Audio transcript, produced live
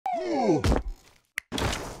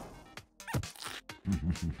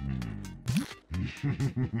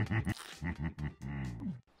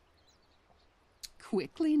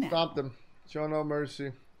Quickly now. Stop them. Show no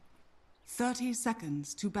mercy. 30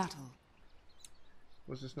 seconds to battle.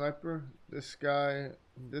 What's the sniper? This guy.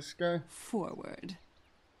 This guy? Forward.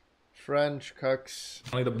 French cucks.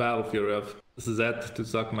 Only the battlefield ref. Z to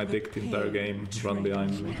suck my dick the entire game. Run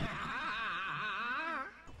behind me.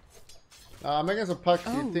 I'm against a puck.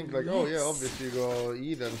 You think like, oh yeah, obviously you go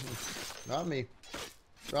eat them. Not me.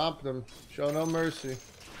 Drop them. Show no mercy.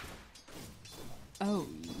 Oh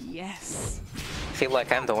yes. I feel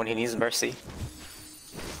like I'm the one who needs mercy.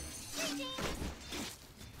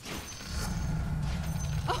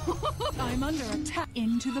 I'm under attack.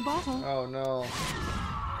 Into the bottle. Oh no.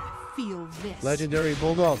 Feel this. Legendary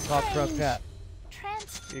Bulldog top truck cat.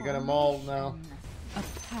 You're gonna maul now. A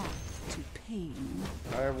path to pain.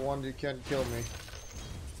 I have one, you can't kill me.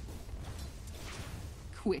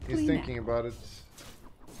 Quickly He's thinking now. about it.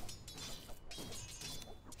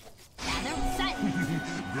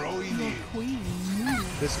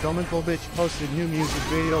 This Gomanful bitch posted new music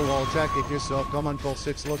video. Lol, check it yourself. Gomanful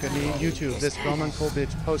 6, look at me. YouTube. This Gomanful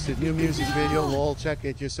bitch posted new music video. Lol, check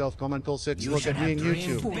it yourself. Gomanful 6, look at me.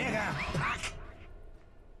 YouTube.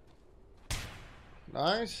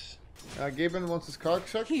 Nice. Gaben wants his cock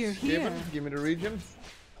sucked. Here, here. Gaben, give me the region.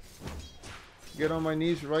 Get on my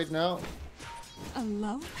knees right now. A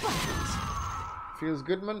love bite. Feels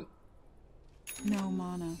good, man. No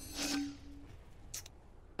mana.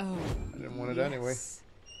 Oh. I didn't want it anyway.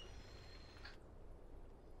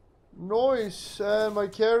 Noise. My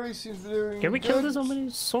carry seems to be doing. Can we good. kill this somebody?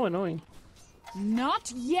 It's so annoying.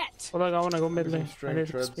 Not yet. Hold on, I wanna go mid lane. Strength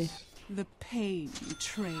treads. The pain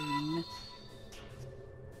train.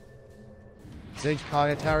 Zinch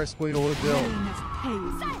Kaya Tara Squid or Bill. Pain of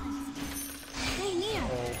pain. Stay near.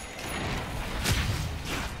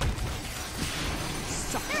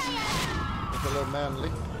 It's a little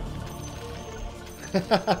manly.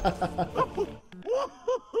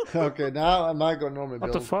 Okay, now I might go normal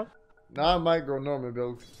build. What the fuck? Now I might go normal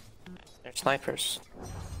build. They're snipers.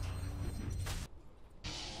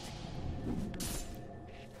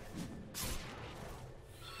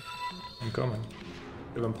 I'm coming.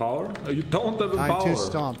 Give him power? You don't have a Time power. to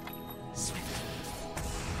stomp.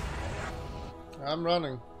 I'm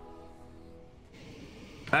running.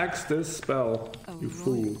 Axe this spell, you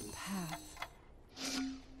fool. Path.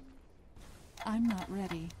 I'm not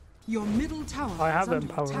ready. Your middle tower I have is under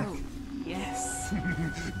empower. attack. Yes.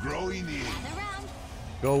 Growing in.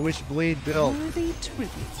 Go wish bleed Bill. Worthy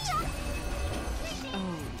tribute.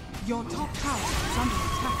 Oh. Your top tower is under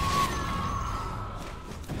attack.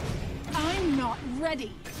 I'm not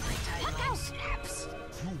ready.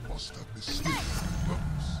 You must have mistaken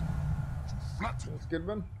purpose. To flatter. That's good,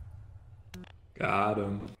 man. Got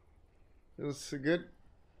him. Feels good.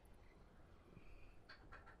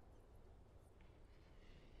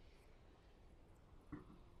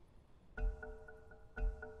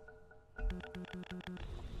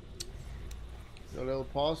 A little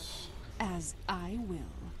pause. As I will.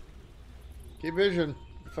 Keep vision.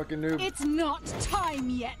 Fucking noob. It's not time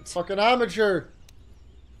yet. Fucking amateur.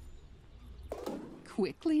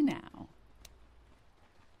 Quickly now.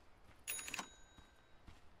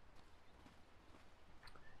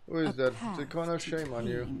 Who is that? Takano, shame on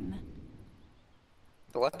you.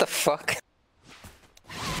 What the fuck?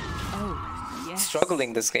 Oh, yes.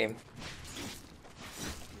 Struggling this game.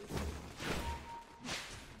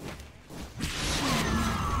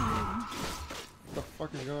 What the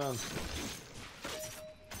fuck is going on?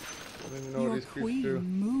 I don't even know what Your these creeps queen do.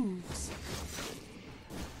 moves.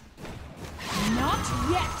 Not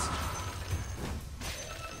yet.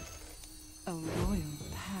 A royal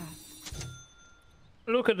path.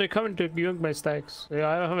 Look at they coming to yoink my stacks. Yeah,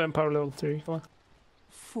 I have empower level 3. Come on.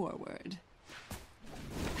 Forward.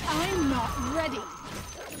 I'm not ready.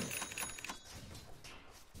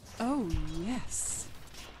 Oh yes.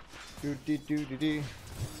 Do do do do do.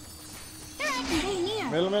 Stay near.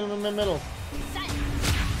 Middle.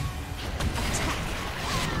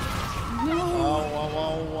 No.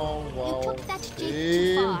 Wow. You took that jig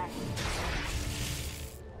too far.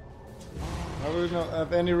 I would not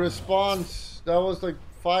have any response. That was like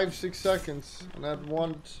 5-6 seconds. And that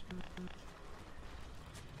one.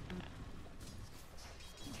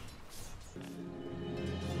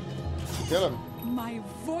 Kill him. My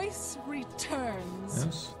voice returns.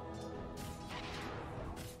 Yes.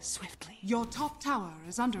 Swiftly. Your top tower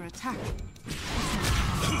is under attack.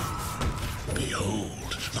 Behold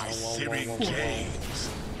thy searing gaze.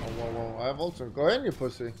 Whoa. I have also. Go ahead, you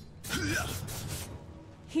pussy.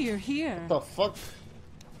 Here. What the fuck?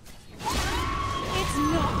 It's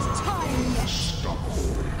not time yet. Stop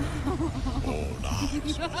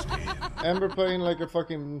Ember playing like a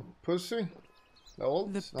fucking pussy. The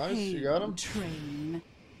ult, The nice, you got him. train.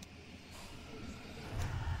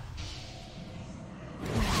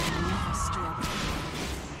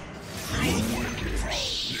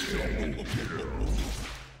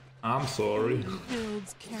 I'm sorry.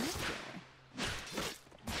 Builds character.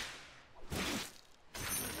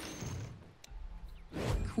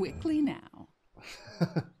 Quickly now.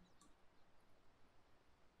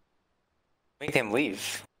 Make him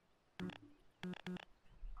leave.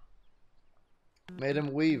 Made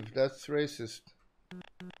him weave, that's racist.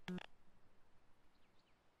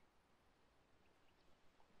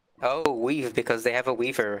 Oh, weave because they have a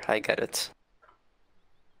weaver. I get it.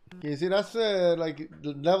 You see, that's like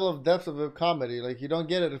the level of depth of a comedy. Like, you don't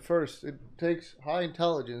get it at first. It takes high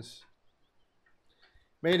intelligence.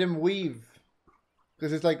 Made him weave.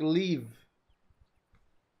 Because it's like leave.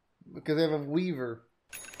 Because they have a weaver.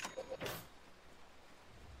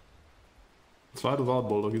 That's why the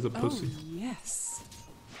VOD he's a Oh pussy. yes.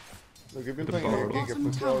 Look, you've been The playing power. a Giga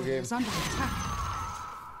Bottom Patrol tower game is under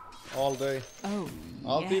attack. all day. Oh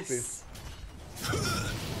I'll TP. yes.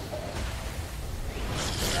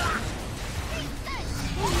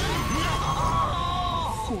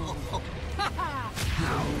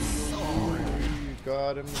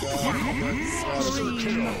 Got him, got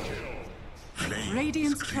him.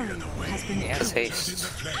 Radiant's courier has been He has killed. haste.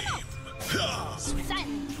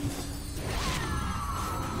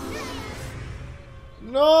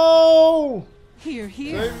 No! Here,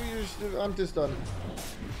 here. Maybe you should, I'm just done.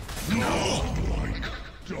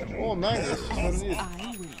 Oh, nice. That's what I need.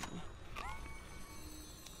 I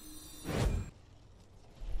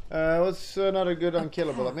will. What's another good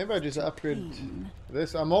unkillable? Maybe I just upgrade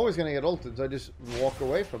this. I'm always gonna get ulted, so I just walk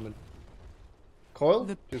away from it. Coil?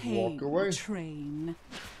 The Just pain walk away. train.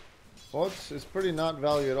 What's? It's pretty not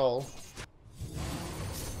value at all.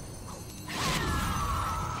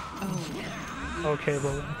 Okay,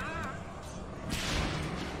 well.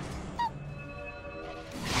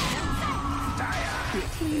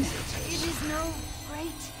 It is no great.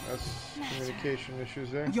 That's communication issues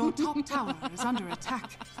there. Your top tower is under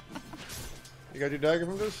attack. You got your dagger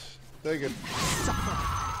from this? Take it.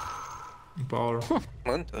 Power.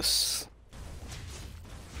 Mundus.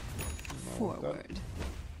 Forward.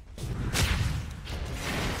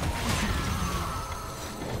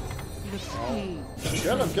 The pain.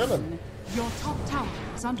 Kill him, kill him. Your top tower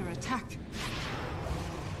is under attack.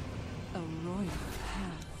 A royal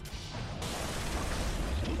path.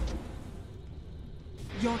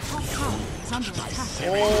 Your top tower is under attack. Oh!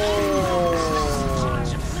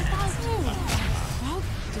 How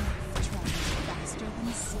death travels faster than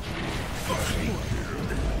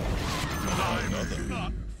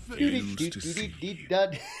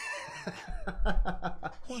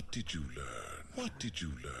What did you learn? What did you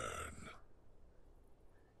learn?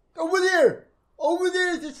 Over there! Over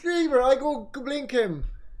there is the streamer! I go blink him!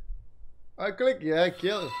 I click, yeah,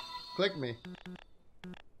 kill. Click me.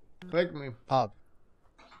 Click me. Pop.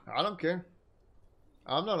 I don't care.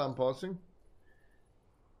 I'm not unpausing.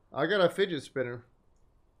 I got a fidget spinner.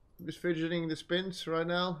 I'm just fidgeting the spins right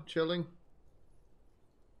now, chilling.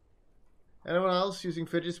 Anyone else using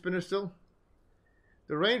fidget spinner still?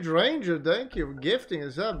 The Range Ranger, thank you for gifting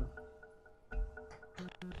us up.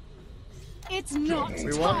 It's not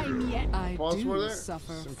We won. time yet. I Pause do for there.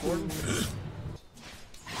 suffer. It's important.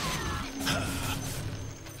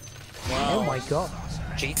 Oh my god.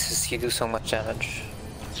 Jesus, you do so much damage.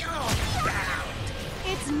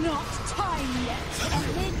 It's not time yet. A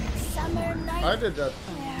midsummer night. I did that.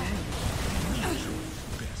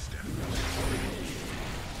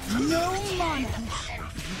 No mana.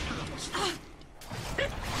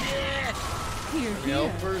 Here, The here.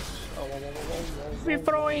 helpers. We're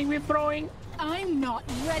throwing, we're throwing. I'm not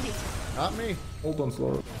ready. Not me. Hold on,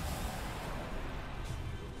 slower.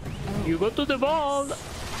 You go to the ball.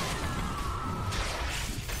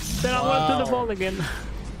 Then I went to the ball again.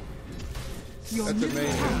 Your That's middle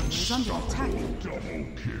amazing. tower is under attack.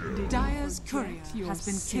 Dire's courier Your has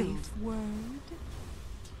been killed. safe word.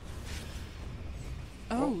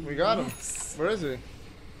 Oh, We got him. yes. Where is he?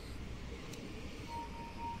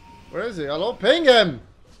 Where is he? Hello, ping him!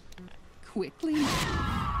 Quickly.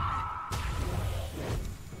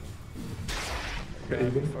 Okay,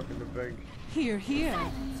 fucking the big. Here, here.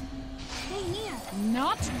 Stay here.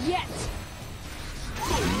 Not yet.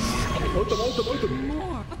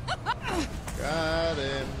 More. Got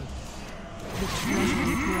him.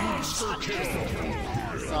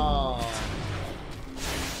 Aww.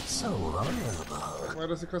 So honorable. Why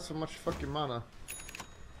does it cost so much fucking mana?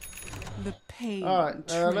 The pain. Alright,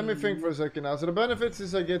 let me think train. for a second now. So the benefits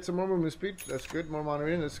is I get some more movement speed, that's good. More mana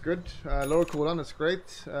in, that's good. Lower cooldown, that's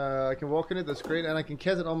great. I can walk in it, that's great. And I can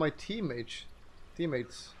cast it on my teammates,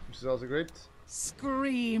 which is also great.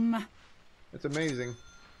 Scream. That's amazing.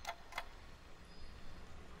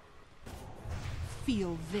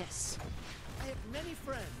 Feel this. I have many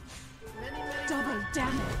friends. Many. Double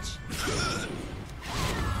damage.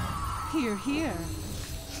 Here, here.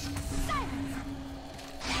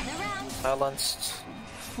 Balanced.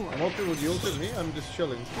 I'm hoping with you ulted me, I'm just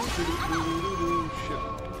chilling. Shit.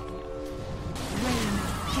 Rain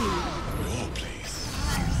pain. Your place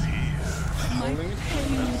is My Holding it.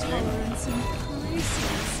 pain tolerance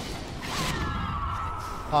increases.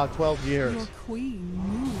 12 years. Your queen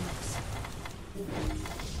moves.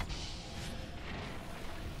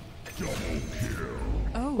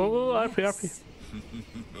 Oh, Go, RP, RP. yes.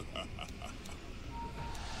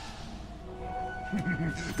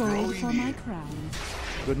 Gold for my crown.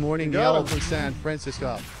 Good morning, You got Yellow him. from San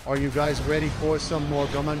Francisco. Are you guys ready for some more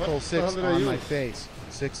Gumuncle? What the 6 hell did I on my use? face.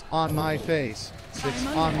 6 on my face. 6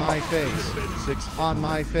 I'm on under my face. 6 on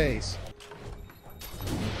my face.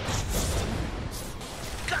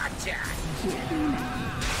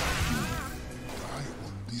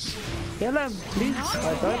 Kill him, please.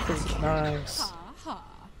 I got him. Nice. Ha ha.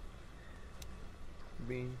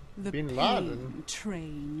 Bin The pain Laden.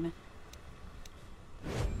 train.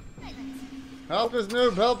 Help this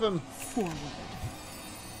noob, help him. Forward.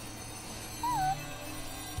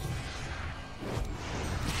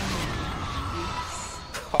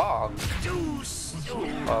 Hog.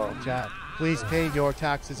 Oh, Chat, please pay your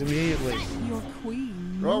taxes immediately. Your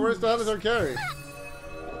queen. Bro, where's the hell is our carry?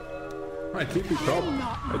 My TP top.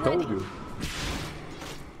 I told you.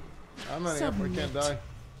 I'm running up, I can't die.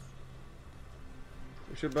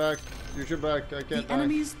 You should back, I The can't die.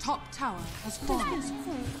 enemy's top tower has fallen.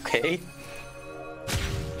 okay.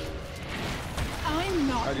 I'm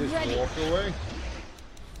not I just ready. walked away.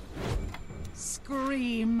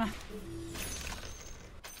 Scream.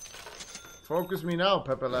 Focus me now,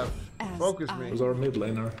 Pepe Left. As Focus I- me. Who's our mid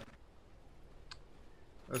laner?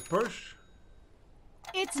 Let's push.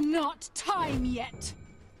 It's not time yet.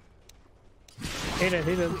 Hit it,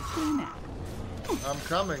 hit it. Quickly now. I'm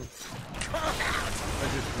coming. I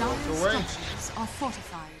just walked Dire away. structures are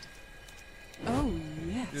fortified. Oh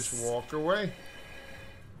yes. Just walk away.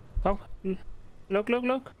 Oh, look, look,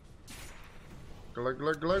 look. Glug,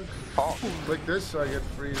 glug, glug. Oh, Click this so I get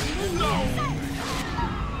free region.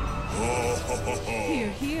 Here,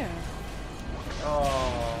 here.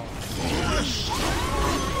 Oh.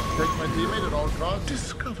 Take my teammate at all costs.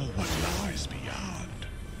 Discover what lies beyond.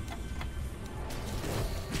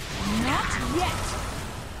 Not yet.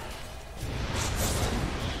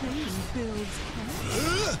 Pain builds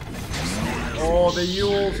character. Oh, the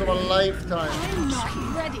Yules of a lifetime. I'm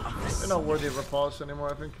not ready. They're not worthy of a pause anymore,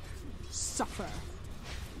 I think. Suffer.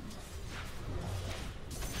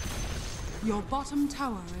 Your bottom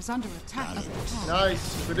tower is under attack.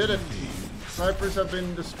 Nice, we did it. Snipers have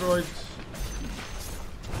been destroyed.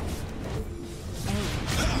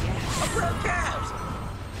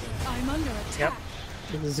 I'm under attack. Yep.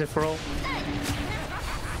 This is a throw.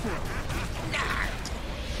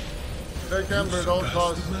 Take Amber at all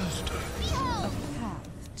costs. A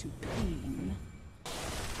path to pain.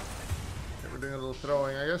 We're doing a little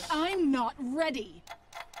throwing, I guess. I'm not ready.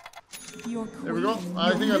 Your There we go.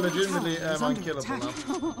 I think I legitimately am is under unkillable attack.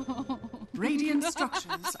 now. Radiant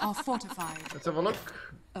structures are fortified. Let's have a look.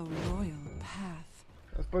 A royal path.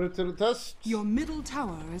 Let's put it to the test. Your middle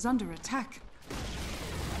tower is under attack.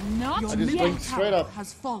 Not I just middle blinked straight tower up.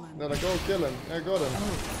 has fallen. They're like, oh, kill him. I got him.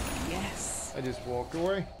 Yes. I just walked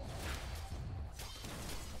away.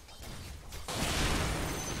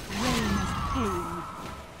 Reign of pain.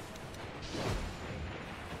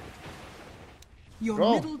 Your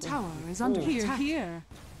Go. middle tower is under attack. Here.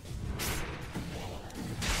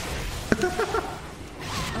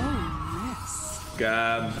 Oh yes.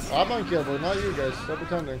 God. I'm unkillable, not you guys. Stop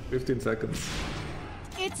pretending. 15 seconds.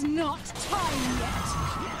 It's not time yet.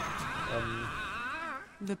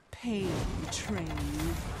 The pain train.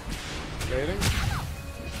 Waiting.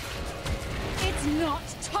 It's not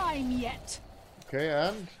time yet. Okay,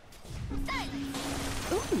 and?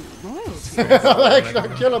 Ooh, royalty. I'm actually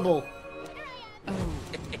unkillable. Oh,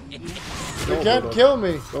 They can't kill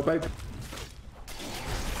me. Go back.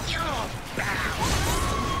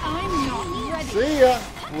 I'm not ready. See ya.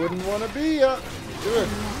 Wouldn't want to be ya. Do it.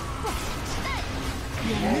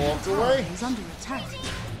 Your middle Walk tower away. is under attack.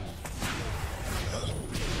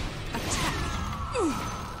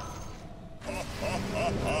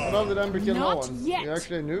 How did Ember kill no Not one? yet. You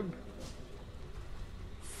actually a noob?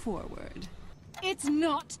 forward. It's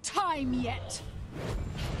not time yet.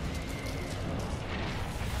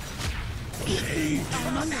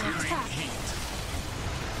 I'm under attack.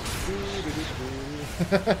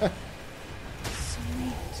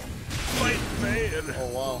 Fight man. Oh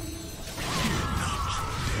wow.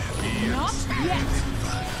 Not yet.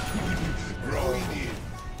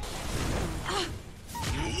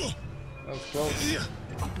 That's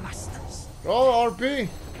close. Oh, RP.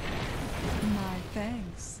 My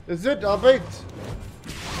thanks. Is it? I'll bait.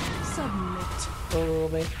 Submit. Oh,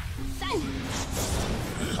 man.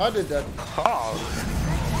 I did that.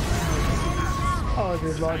 Oh,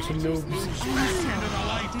 there's lots of noobs. Did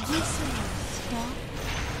you say stop?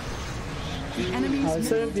 The enemy's I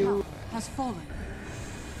said middle you. tower has fallen.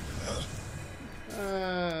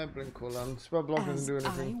 Bring cooldown. Spell block doesn't do As I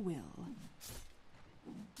anything. will.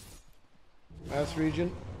 Last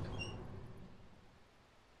region.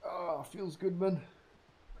 Oh, feels good, man.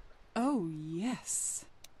 Oh, yes.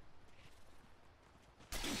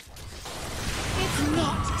 It's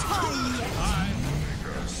not time yet.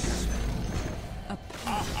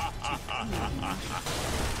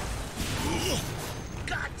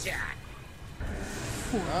 Gotcha.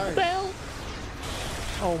 Nice. Bell.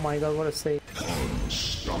 Oh my god, what a save.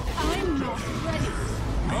 I'm not ready.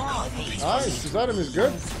 Nice. This item is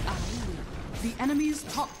good. The enemy's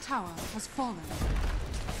top tower has fallen.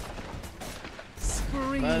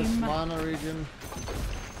 Scream. Nice mana region.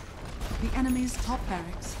 The enemy's top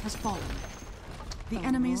barracks has fallen. The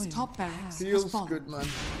enemy's top barracks has Feels fallen. good, man.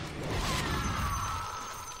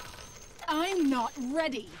 I'm not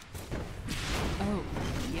ready. Oh,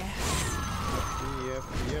 yes.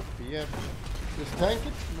 Yep. Just tank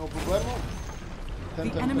it, no problemo.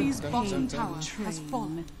 The enemy's bottom tower has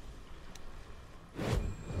fallen.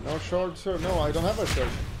 No short, sir. No, I don't have a short.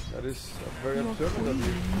 That is very observant of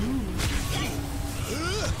you.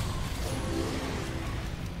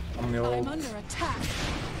 I'm your I'm old. under attack.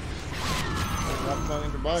 I'm not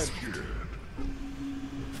planning to buy it.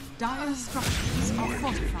 Dire structures are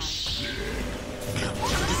fortified.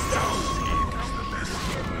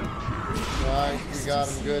 Nice, we got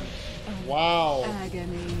him good. Wow.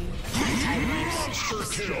 Agony.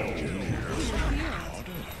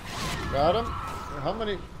 Got him? How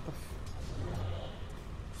many?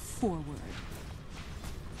 Forward.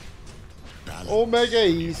 Omega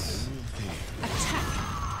East.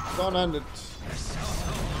 Attack. Don't end it.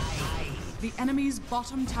 The enemy's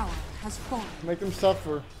bottom tower has fallen. Make them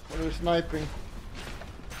suffer when they're sniping.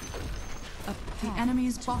 The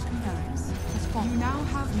enemy's bottom barracks has fallen. You now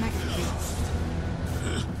have mega beast.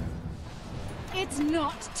 It's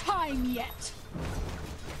not time yet.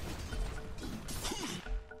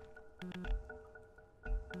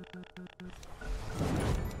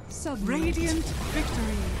 Radiant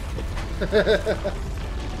victory.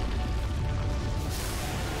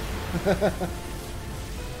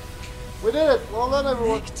 We did it! Well done,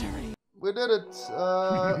 everyone. Victory. We did it.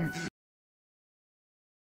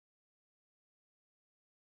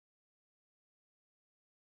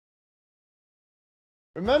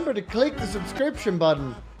 Remember to click the subscription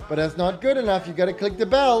button, but that's not good enough. You gotta click the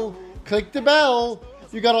bell. Click the bell.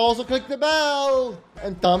 You gotta also click the bell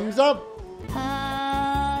and thumbs up.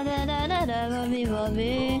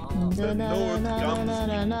 The North comes.